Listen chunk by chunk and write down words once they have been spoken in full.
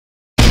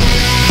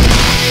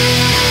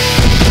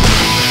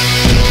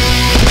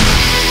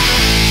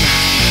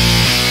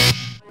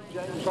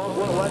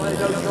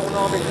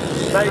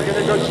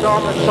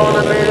start, and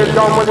Simon Beard has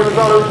gone with him as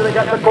well. Who's going to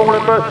get the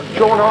corner first?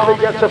 Shaun Harvey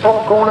gets the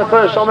front corner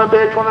first. Simon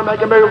Beard trying to make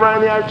a move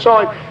around the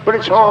outside, but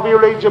it's Harvey who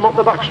leads him up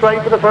the back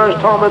straight for the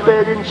first time, and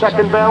Beard in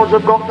second. Vale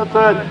have got the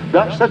third.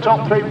 That's the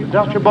top three.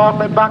 Dr.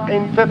 Bartley back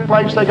in fifth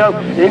place. They go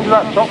into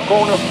that top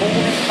corner for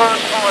the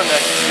first time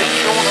then. It's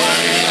Shaun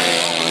Harvey.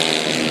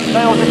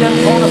 Vale again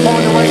trying to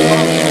find a way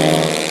from.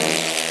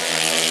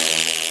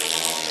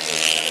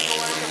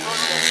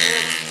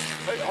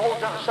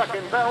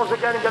 Second, Vale's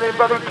again getting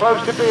very close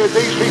to Beard.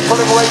 These three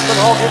pulling away from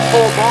Hogg in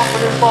 4,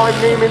 Bartley in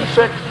 5, Neem in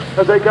 6,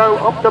 as they go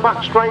up the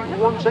back straight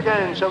once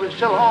again. So it's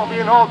still Harvey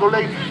and Hogg who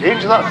lead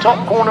into that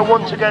top corner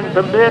once again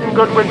from Beard and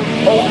Goodwin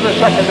holding the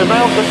second. The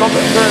Vale's have got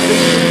the third.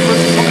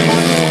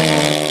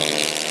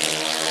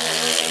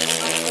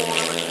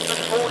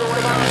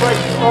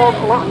 On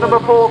lap number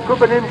 4,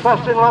 Goodwin in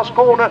first in last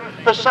corner.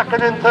 The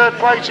second and third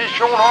places.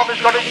 Shaun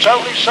Harvey's got it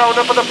totally sewn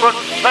up at the front.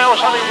 Vale's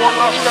having one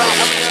last go.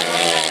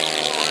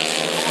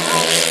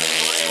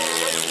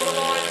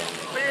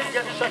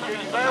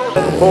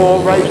 For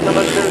race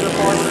number 2, the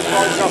final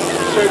Sidecar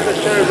Super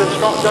Series of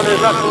Scotland is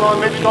left line.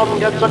 Mitch Godden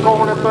gets a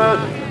corner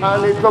first,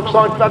 and it looks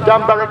like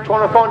Dan Berwick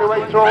trying to find a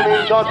way through on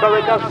the inside.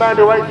 Berwick has found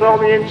a way through on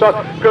the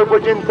inside.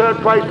 Goodwin's in third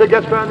place, but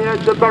gets around the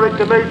edge of Berwick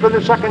to move for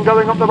the second,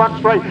 going up the back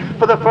straight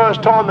for the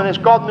first time, and it's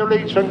Godden who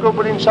leads from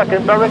Goodwin in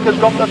second. Berwick has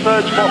got the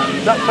third spot.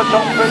 That's the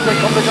top three. They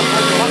come to the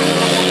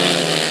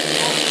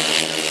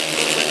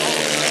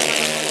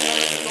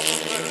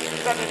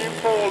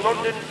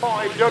London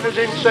 5, Jonas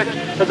in 6,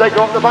 as they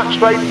got the back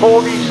straight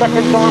for the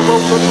second time.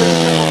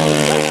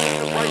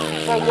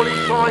 Will he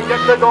try and get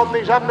to Godden?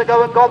 He's having to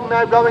go at Godden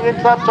now, going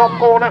into that top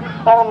corner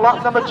on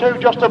lap number 2,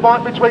 just a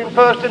bite between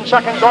first and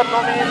second. Godden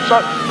on the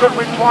inside,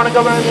 Goodwin trying to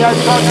go around the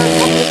outside.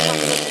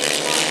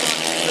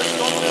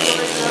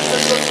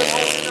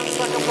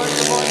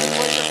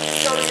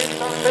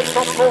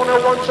 Top corner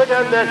once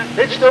again then.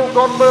 It's still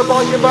gone for a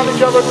bite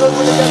advantage over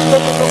Goodwin against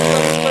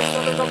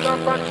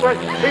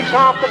He's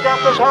half the gap,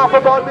 there's half a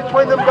bite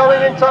between them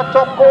going into that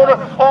top corner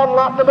on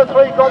lap number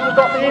 3. Godden's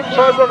got the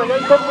inside running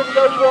and Goodwin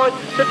goes wide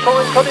to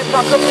try and cut it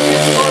back up the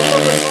inside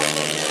running.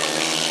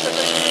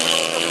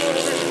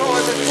 This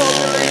time it's got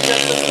the lead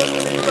then,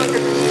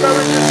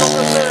 Berwick has got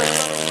the third.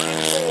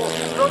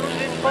 4,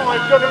 in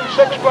 5, Godden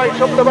 6th place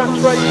up the back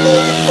straight.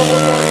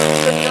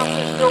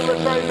 4, still the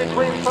same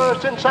between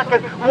first and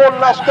second. One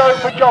last go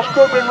for Josh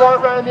Goodwin right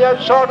round the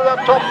outside of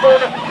that top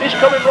corner. He's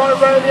coming right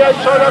round the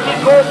outside as he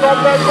calls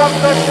on there.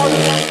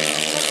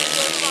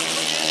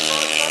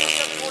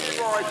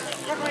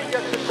 Goodwin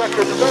gets the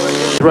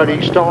second.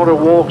 Ready, starter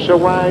walks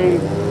away.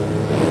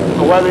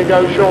 Away we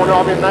go, Shaun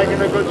Harvey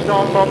making a good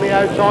start from the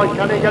outside.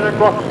 Can he get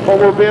across? Or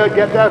will Beard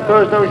get there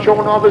first? No,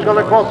 Shaun Harvey's going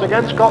to cross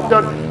against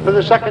Godden for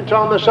the second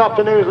time this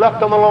afternoon. He's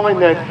left on the line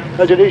then,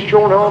 as it is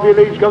Shaun Harvey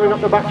leads going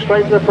up the back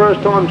straight for the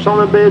first time.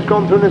 Simon Beard's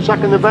gone through in the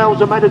second. The Vales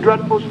have made a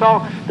dreadful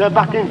start. They're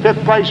back in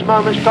 5th place.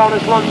 Moment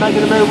starters run,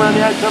 making a move around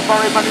the outside.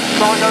 Barrie, Bennett,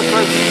 trying no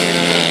through.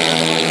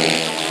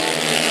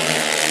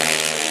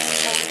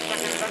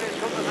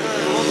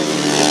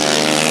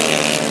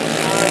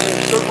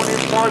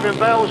 And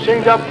Vale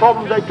seem to have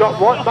problems. They got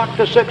right back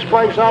to 6th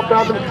place after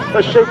having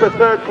a super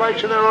 3rd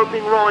place in their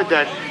opening ride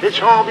then. It's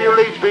Harvey who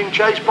leads, being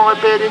chased by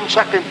Beard in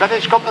 2nd.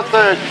 Bennett's got the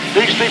 3rd.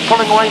 These 3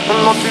 pulling away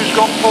from Lund, who's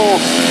got 4.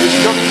 It's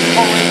Johnny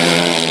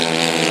following.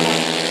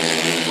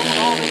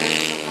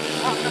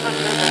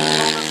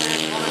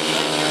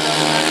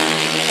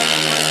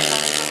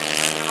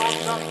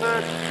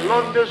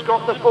 Lunder's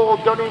got the 4,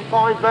 done in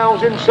 5,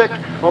 Vales in 6.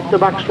 Up the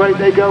back straight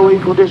they go,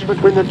 equal distance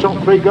between the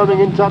top 3 going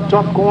into that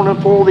top corner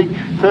for the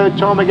 3rd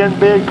time again.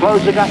 Beard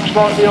closed the gap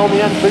slightly on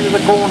the entry of the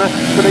corner,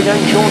 but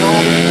again Shaun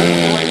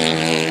Harvey.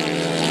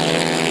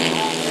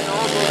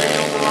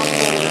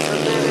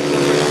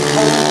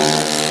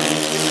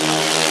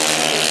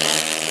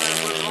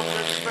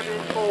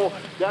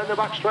 Down the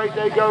back straight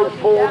they go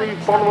for the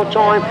final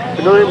time.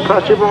 Another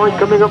impressive ride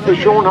coming up for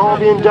Shaun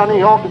Harvey and Danny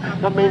Hogg.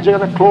 That means they're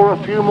going to claw a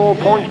few more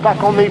points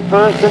back on the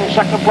 1st and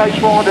 2nd place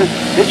riders.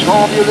 It's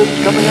Harvey who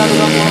leads coming out of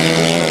that last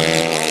corner.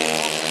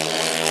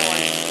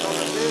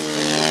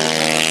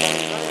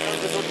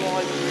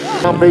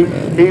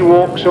 He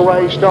walks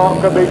away,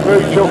 start can be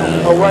crucial.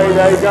 Away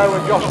they go,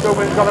 and Josh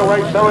Goodwin's got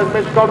away, so is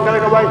Miss Godden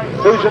getting away.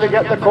 Who's going to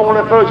get the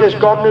corner first? It's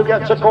Godden who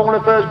gets the corner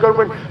first.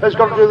 Goodwin has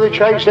got to do the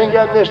chasing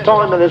again this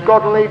time, and as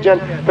Godden leads in,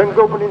 then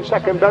Goodwin in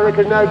 2nd. Berwick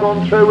has now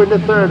gone through in the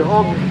 3rd.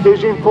 Hogg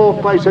is in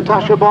 4th place.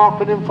 Natasha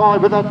Barkley in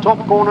 5 with that top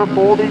corner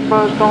for the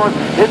first time.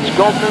 It's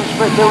Godden and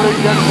Smith who lead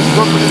against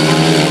Goodwin in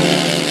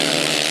 3rd.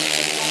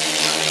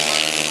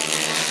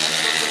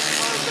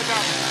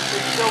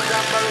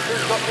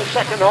 Got the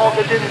 2nd. Hogg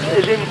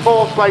is in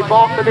 4th place.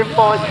 Bartley in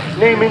 5.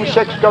 Neem in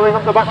 6, going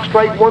up the back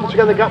straight. Once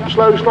again the gap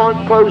closed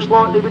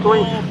slightly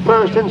between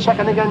 1st and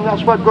 2nd again.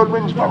 That's where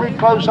Goodwin's very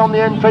close on the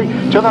entry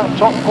to that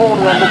top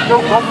corner. And they're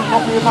still got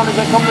the advantage.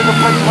 They come to the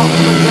place.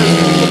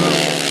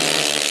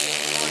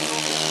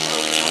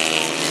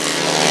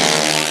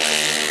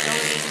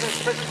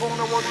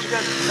 corner once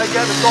again.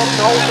 Again, Godden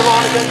holds the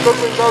line again.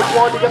 Goodwin goes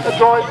wide to get the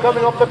drive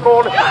coming up the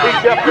corner.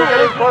 He's definitely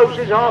getting close.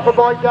 He's half a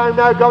bite down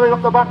now, going up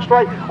the back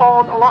straight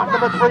on lap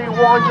number 3.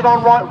 Winds it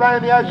on right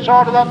round the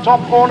outside of that top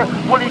corner.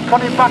 Will he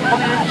cut it back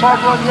from the inside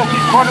run? Yes,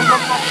 he's trying to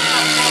come back.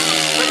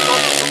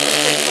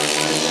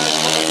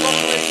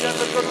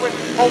 Goodwin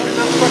holding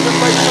that second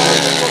place.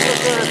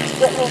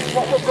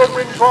 What will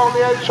Goodwin try on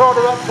the outside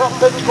of that top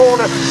pitch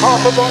corner?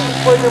 Half a bite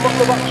between them up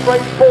the back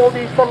straight for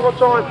the final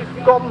time.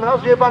 Godden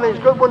has the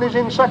advantage. Goodwin is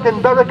in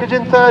second, Berwick is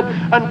in third,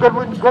 and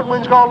Goodwin's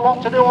got a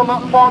lot to do on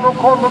that final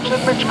corner. Looks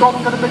at Mitch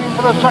Godden going to be in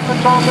for the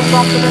second time this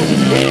afternoon.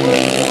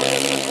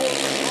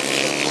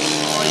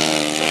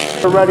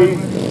 Ready,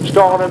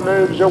 starter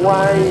moves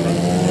away.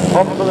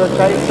 Up to the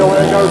tape, so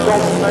there goes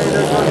Godden, made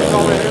a good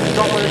stop with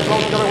his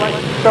long away.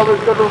 So is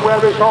Goodwin,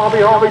 where is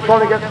Harvey? Harvey trying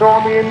to get through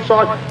on the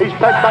inside. He's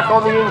pegged back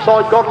on the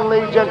inside. Godden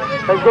leads in,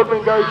 and Goodwin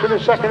goes in the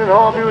second, and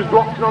Harvey was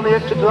blocked on the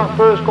exit to that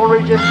first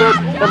corner. He's in third,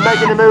 and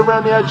making a move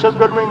around the edge. So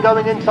Goodwin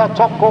going into that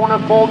top corner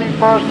for the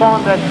first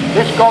time then.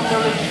 It's Godden who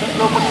leads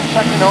Goodwin in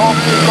second.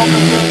 Harvey has got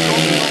the third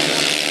corner.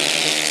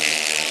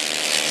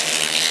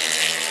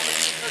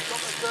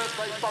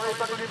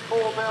 Barrie in 4,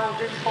 Vale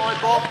in 5,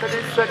 Hopkins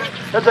in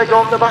 6 as they go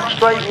on the back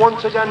straight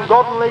once again.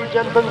 Godden leads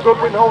Jensen,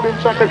 Goodwin holding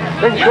second,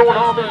 then Shaun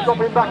Harvey's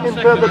dropping back in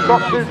third, the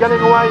top two getting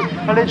away,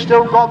 and it's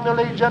still Godden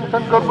leads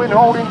Jensen, Goodwin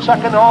holding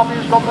second,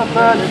 Harvey's got the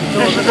third.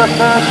 This is the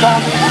third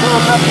time he's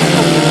third, that's the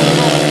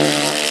third.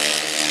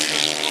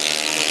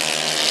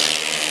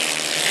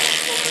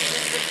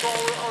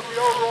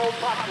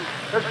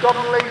 As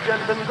Godden leads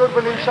and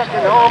Goodwin in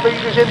second, Harvey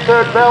is in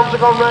third, Vales have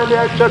gone round the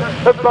outside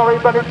of Barrie,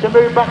 Bennett to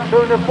move back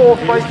through in the fourth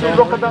place. You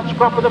look at that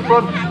scrap at the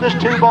front, there's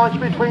 2 bites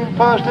between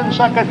first and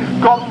second.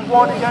 Godden's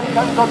wide again,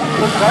 can Godden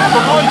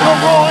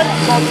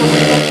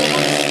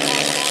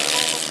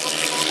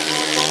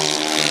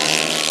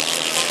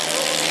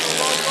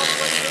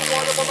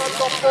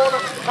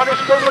and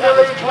it's Goodwin who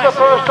leads for the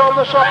first time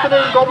this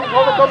afternoon. Godden's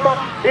trying to come back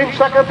in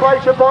second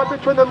place, and right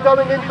between them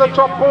going into the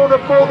top corner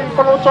for the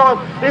final time.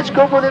 It's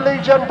Goodwin who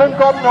leads and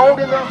Godden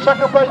holding that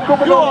second place.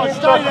 Goodwin on the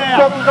inside.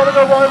 Godden's got to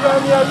go right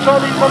round the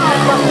outside. He comes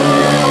back.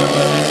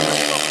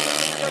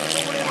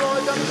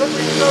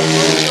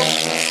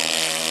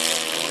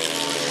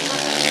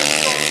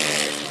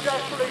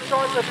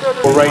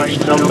 Race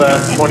number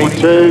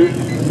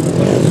 22.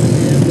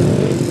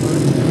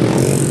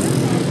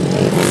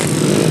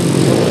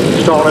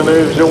 Starter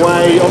moves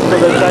away up to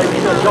the tape.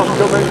 Josh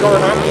Goodwin's got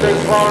an hamstring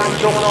firing.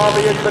 Shaun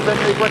Harvey in, but then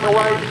he went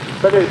away.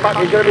 But in fact,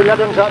 he's going to be led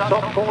into that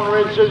top corner.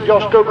 It's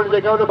Josh Goodwin as they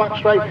go the back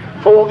straight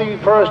for the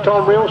first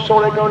time. Real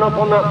solid going up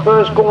on that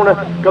first corner,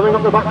 going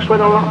up the back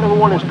straight on lap number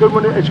 1. It's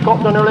Goodwin. It's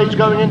Godden who leads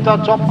going into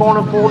that top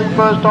corner for the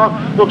first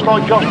time. Looks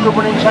like Josh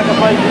Goodwin in second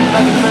place. He's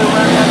making the move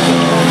around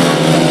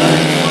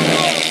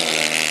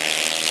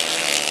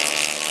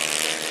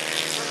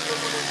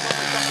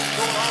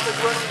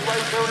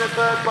the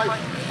third place,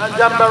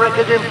 and Berwick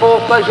is in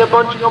fourth place. They're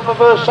bunching up for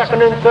first,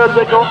 second and third.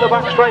 They go up the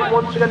back straight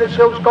once again. It's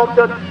still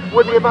Godden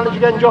with the advantage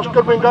again. Josh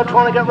Goodwin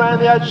trying to get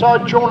round the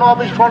outside. Shaun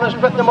Harvey's trying to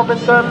split them up in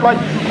third place.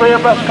 3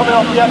 abreast coming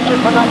off the exit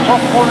from that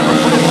top corner.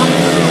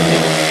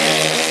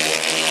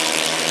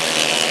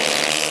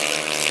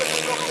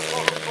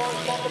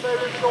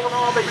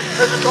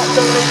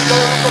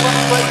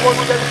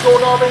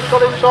 Shaun Harvey's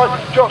got inside.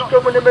 Josh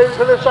Goodwin to move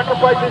to the second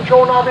place, and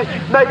Shaun Harvey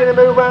making a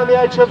move around the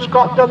edge of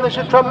Godden. This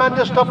is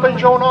tremendous stuff in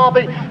Shaun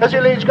Harvey as he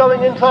leads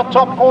going into that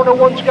top corner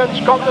once again.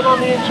 Godden on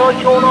the inside.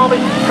 Shaun Harvey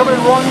coming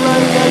right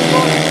round the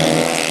outside.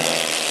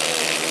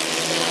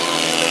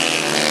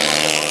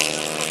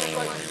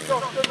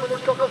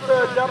 Got the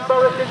third,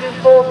 Berwick is in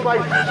fourth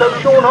place, so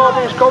Shaun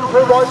Harvey's come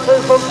through right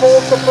through from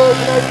fourth to third,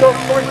 now just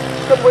 3.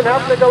 Goodwin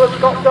having to go as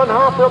Godden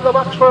halfway up the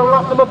back for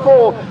lap number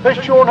 4. As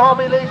Shaun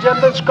Harvey leads him,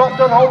 but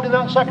Godden holding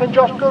that second.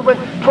 Josh Goodwin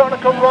trying to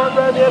come right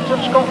round the edge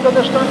of Godden.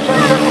 The stamps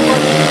out second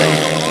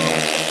place.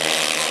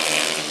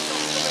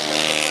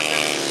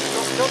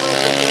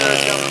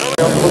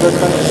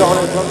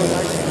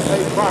 For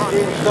the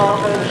cracking start,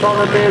 and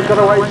Simon Beard's got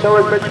away, so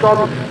is Mitch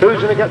Godden. Who's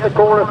going to get the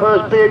corner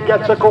first? Beard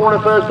gets the corner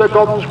first, but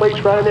Godden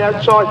sweeps round the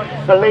outside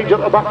and leads up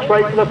the back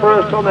straight for the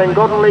first time. Then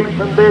Godden leads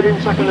from Beard in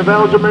second. The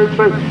Vales have moved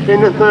through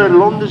in the third.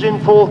 Lund's in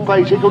fourth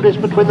place. Equal this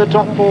between the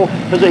top 4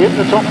 as they hit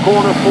the top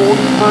corner for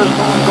the first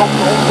time. Godden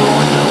holds the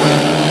line.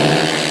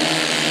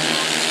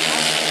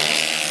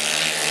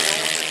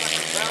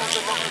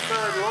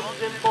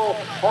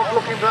 Hogg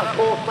looking for that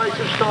fourth place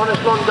of Starness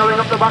Lund going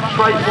up the back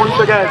straight once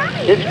again.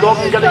 It's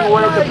Godden getting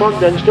away at the front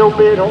then. Still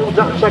Beard holds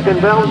that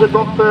second. Vales have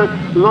got third.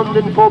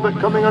 London 4, but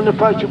coming under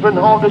pressure from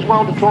Hogg as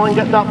well to try and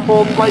get that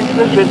fourth place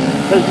position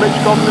as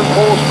Mitch Godden and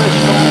Paul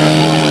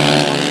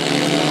Smith.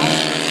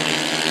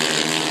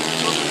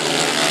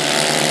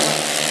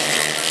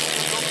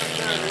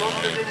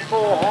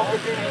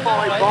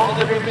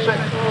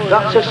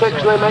 That's a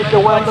 6. They make the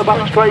way up the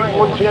back straight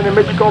once again, and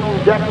Mitch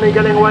Godden definitely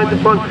getting away at the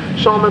front.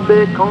 Simon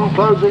Beard can't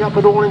closing up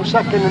at all in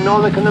second, and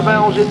neither can the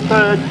Vales in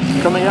third.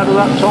 Coming out of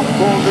that top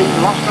corner, the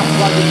last up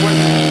flag is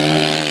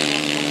winning.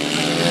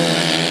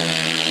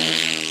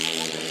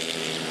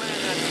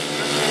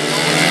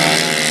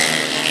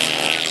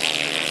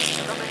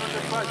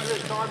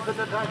 to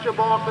Natasha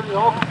Barton.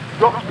 Hogg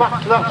drops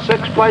back to that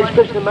 6th place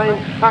position. The main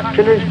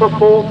action is for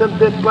 4th and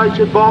 5th place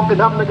at Barton,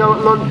 having to go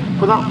at Lund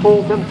for that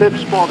 4th and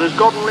 5th spot. As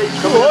Godden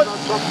leads coming in that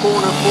top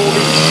corner for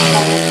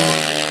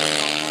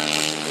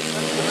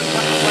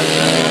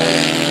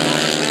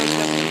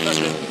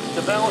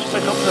the Vales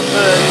pick up the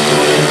 3rd.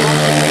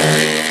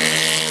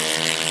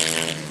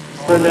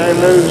 And then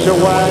moves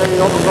away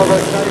on the other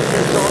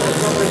station.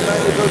 Something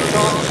made a good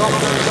start.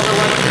 Compton's got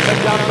away. And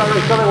Dan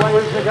Berwick's got away.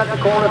 Who's going to get the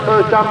corner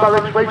first? Dan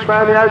Berwick sweeps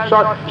round the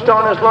outside.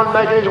 Starners Lund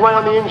making his way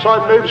on the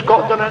inside. Moves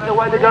Godden out the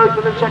way to go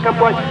to the 2nd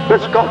place.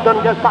 But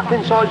Godden gets back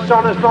inside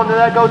Starners Lund. And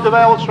there goes the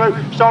Vales through.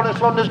 Starners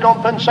Lund has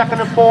gone from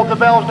 2nd and 4th. The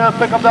Vales now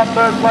pick up that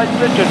 3rd place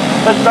position.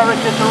 As Berwick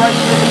is the race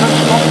leader from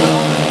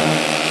Scotland.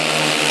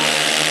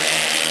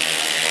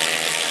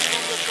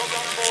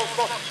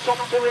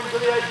 Stops him into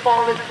the 8th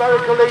finalist.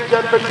 Berwick leads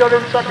them, but still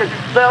in 2nd.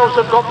 Vales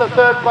have got the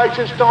 3rd place.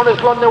 And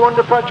Starners Lund now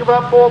under pressure for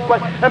that 4th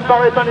place. And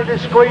Barrie Bennett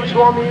is squeezed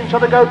on the inside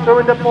to go through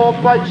into 4th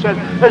place. And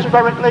as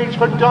Berwick leads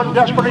from Dunn,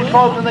 desperately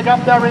closing the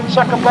gap there in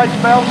 2nd place.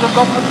 Vales have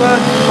got the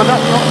 3rd, but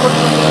that's not good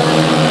for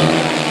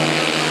them.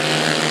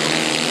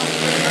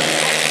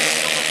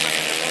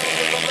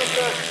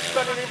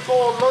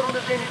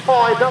 London's in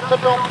 5, that's the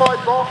top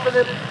 5. Barton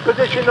in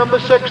position number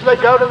 6. They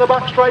go to the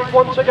back straight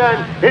once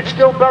again. It's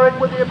still Berwick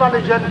with the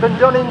advantage then. Van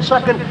Dunn in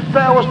 2nd.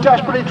 Vales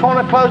desperately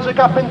trying to close the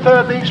gap in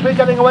 3rd. Eastleigh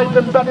getting away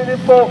from Bennett in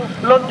 4.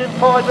 London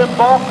 5 and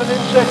Barton in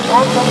 6.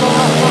 On top of the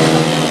last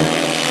one.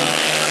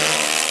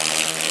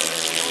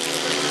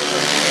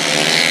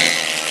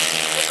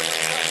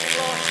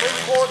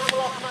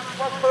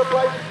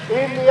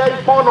 In the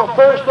 8th final,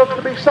 first looks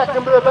to be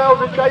 2nd, but the Vales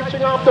are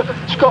chasing after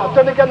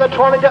Scotland again. They're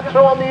trying to get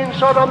through on the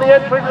inside on the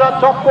entry to that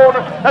top corner,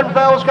 and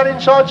Vales get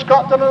inside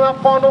Scotland in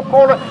that final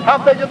corner.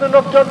 Have they done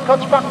enough? Dunn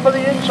cuts back for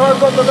the inside,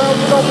 but the Vales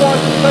are not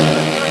wide.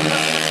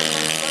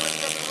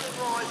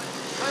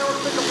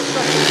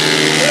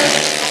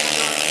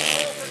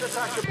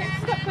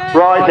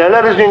 Right now,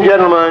 ladies and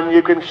gentlemen,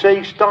 you can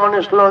see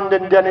Starners Lund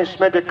and Dennis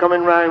Smith are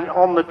coming round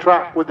on the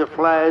track with the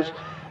flares.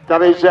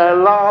 That is their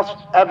last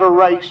ever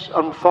race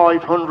on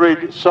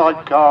 500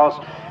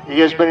 sidecars. He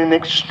has been an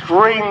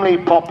extremely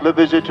popular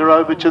visitor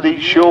over to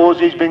these shores.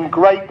 He's been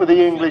great with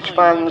the English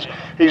fans.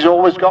 He's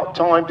always got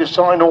time to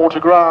sign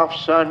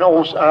autographs and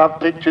also have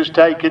pictures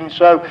taken.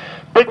 So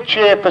big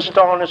cheer for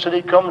Starners that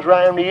he comes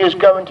round. He is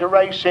going to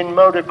race in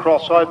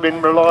motocross, I've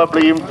been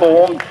reliably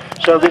informed.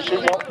 So this is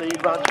what the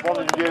lads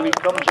want to do. He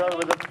comes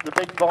over the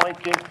big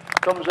Viking,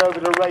 comes over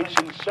to race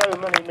in so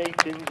many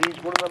meetings. He's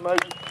one of the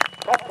most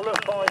popular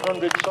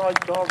 500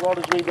 sidecar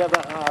riders we've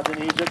ever had, and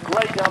he's a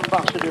great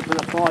ambassador for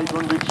the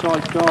 500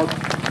 sidecars.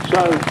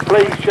 So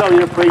please show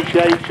your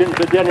appreciation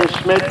for Dennis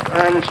Smith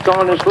and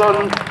Starners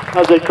Lund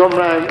as they come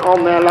round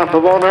on their lap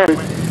of honour.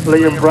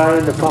 Liam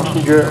Brown, the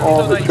passenger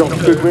of the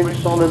Goodwin,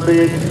 Simon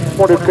Beard.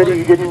 What a pity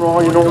he didn't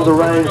ride in all the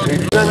rounds.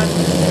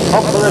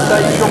 Up for the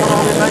day, Shaun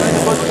Harvey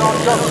making a good start.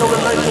 Just so we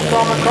make the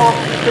time, can't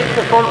keep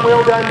the front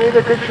wheel down.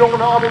 Neither could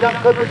Shaun Harvey. That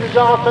could be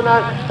disaster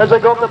now as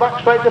they got the back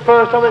straight the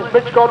first time. It's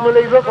Mitch Godden will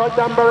leave. Looks like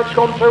Dan Berwick's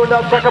gone through in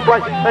that 2nd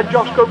place. And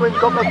Josh Goodwin's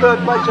got the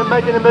 3rd place and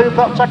making a move.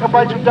 That 2nd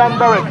place with Dan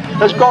Berwick.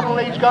 As Godden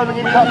leads going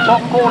into that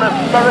top corner.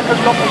 Berwick has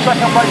got the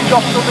 2nd place.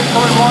 Josh Goodwin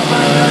coming right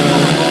round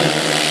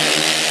there.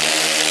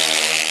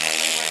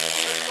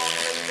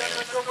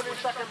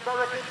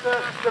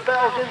 The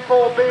Vales in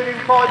 4, Beard in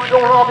 5,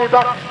 Shaun Harvey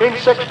back in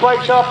 6th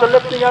place after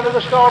lifting out of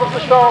the start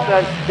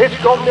then. It's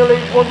Godden who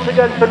leads once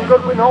again from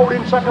Goodwin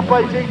holding 2nd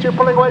place, each are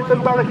pulling away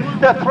from Barrie.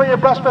 They're 3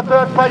 abreast for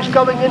 3rd place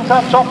going into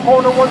that top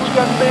corner once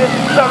again. Beard,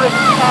 Berwick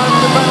and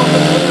the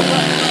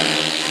Vales.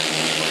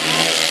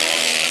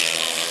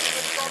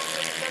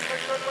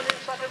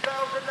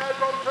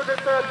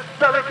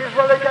 Berwick is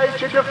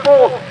relegated to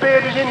 4,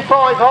 Beard is in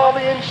 5,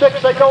 Harvey in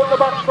 6, they go at the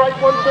back straight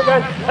once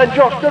again, and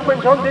Josh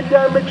Goodwin's hunted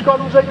down Mitch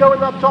Godden, they go in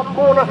that top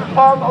corner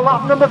on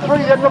lap number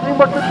 3, they're nothing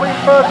but between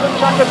 1st and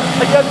 2nd,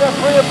 again they're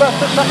 3 abreast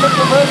the 2nd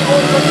to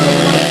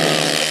 3rd.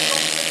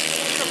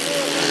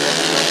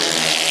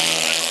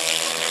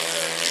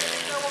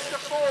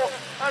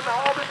 And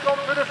Harvey's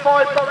gone to the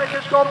 5, Berwick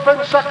has gone from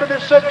 2nd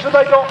to 6th, and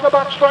they got the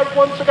back straight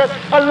once again.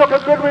 And look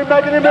at Goodwin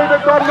making a move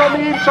at Godden on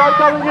the inside,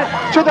 going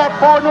to that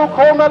final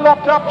corner,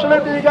 locked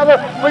absolutely together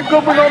with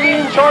Goodwin on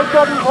the inside,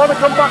 Godden trying to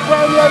come back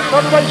round the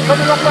outside race,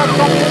 coming up that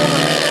top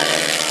corner.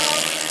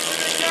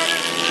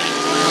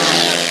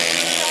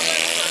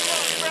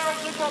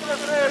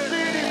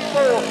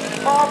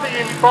 Harvey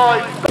in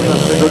 5.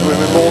 That's the Goodwin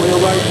Memorial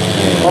Race.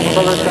 Up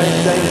for the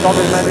same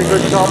Godden made a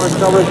good start with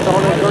Starners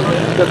Lund.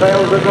 The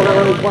Vales have got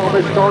it as well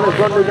with Starners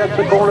Lund who gets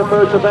the corner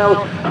first. The Vales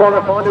trying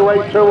to find a way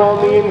through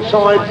on the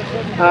inside.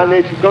 And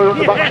it's going up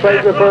the back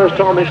straight the first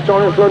time. It's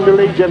Starners Lund who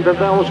leads him. The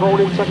Vales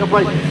holding 2nd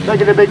place.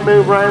 Taking a big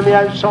move around the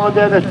outside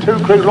there. There's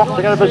 2 crews locked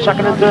together for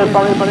 2nd and 3rd.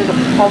 Barrie on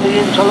the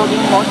inside looking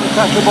like the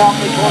Natasha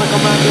Barton trying to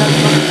come round the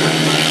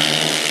outside.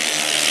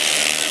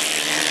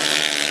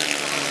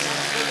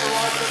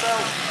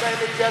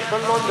 Again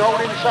from Lund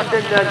holding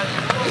 2nd then.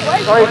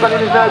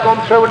 Bennett has now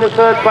gone through in the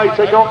third place.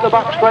 They got the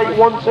back straight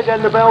once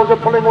again. The Vales are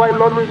pulling away.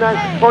 London's now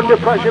under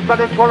pressure.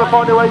 Bennett trying to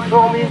find a way through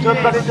on the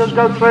inside. Bennett does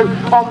go through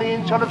on the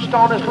inside of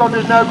Stardust.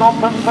 London's now gone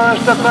from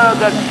first to third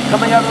then.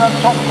 Coming out of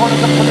that top corner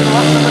to put it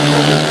around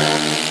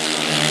the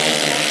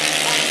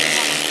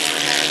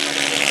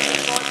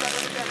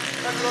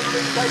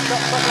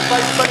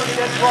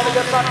trying to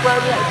get back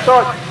round the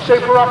outside.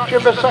 Super action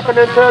for second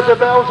and third. The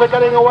Vales are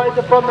getting away at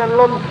the front. Then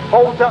Lund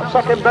holds that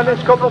second.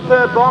 Bennett's got the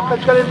third mark.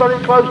 It's getting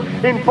very close.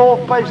 In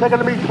fourth place, they're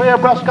going to be three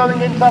abreast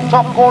going into that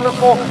top corner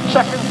for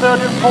second, third,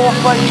 and fourth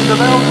place. The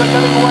Vales are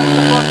getting away at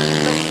the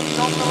front.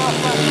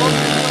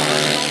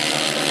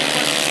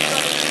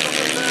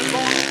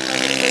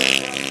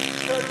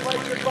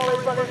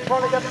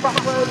 Trying to get back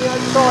round the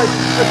outside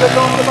as they've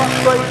gone the back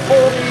straight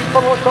for the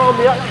funnel time.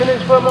 The action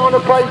is for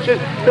minor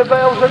places. The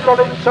Vales have got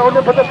it sewn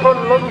up at the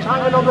front. Lund's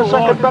hanging on the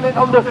second. Bennett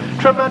under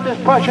tremendous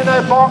pressure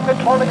now. Barker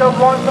trying to go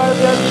right round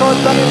the outside.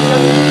 Bennett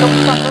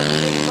comes back on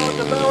the inside.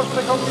 The Vales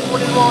pick up the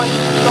winning line.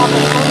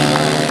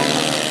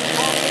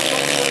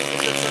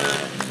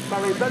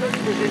 Barrie Bennett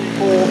is in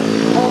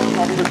fourth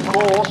on the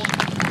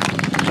course.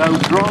 So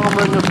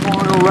drama in the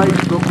final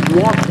race, but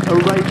what a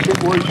race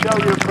it was. Show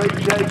your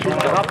appreciation.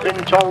 I have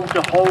been told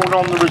to hold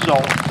on the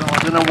result, so I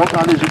don't know what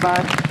that is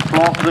about.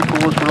 But after the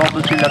course, will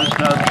obviously let us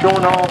know.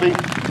 Shaun Harvey,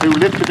 who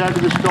lifted out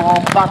of the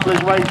start, battled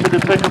his way to the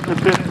pick up the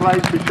fifth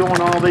place for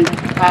Shaun Harvey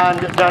and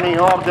Danny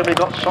Hogg. Then we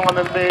got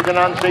Simon Beard and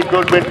Anthony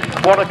Goodwin.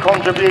 What a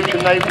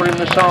contribution they put in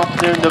this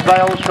afternoon. The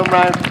Vales come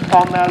round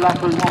on their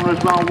lap as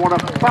well. What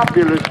a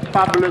fabulous,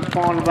 fabulous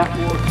final that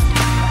was.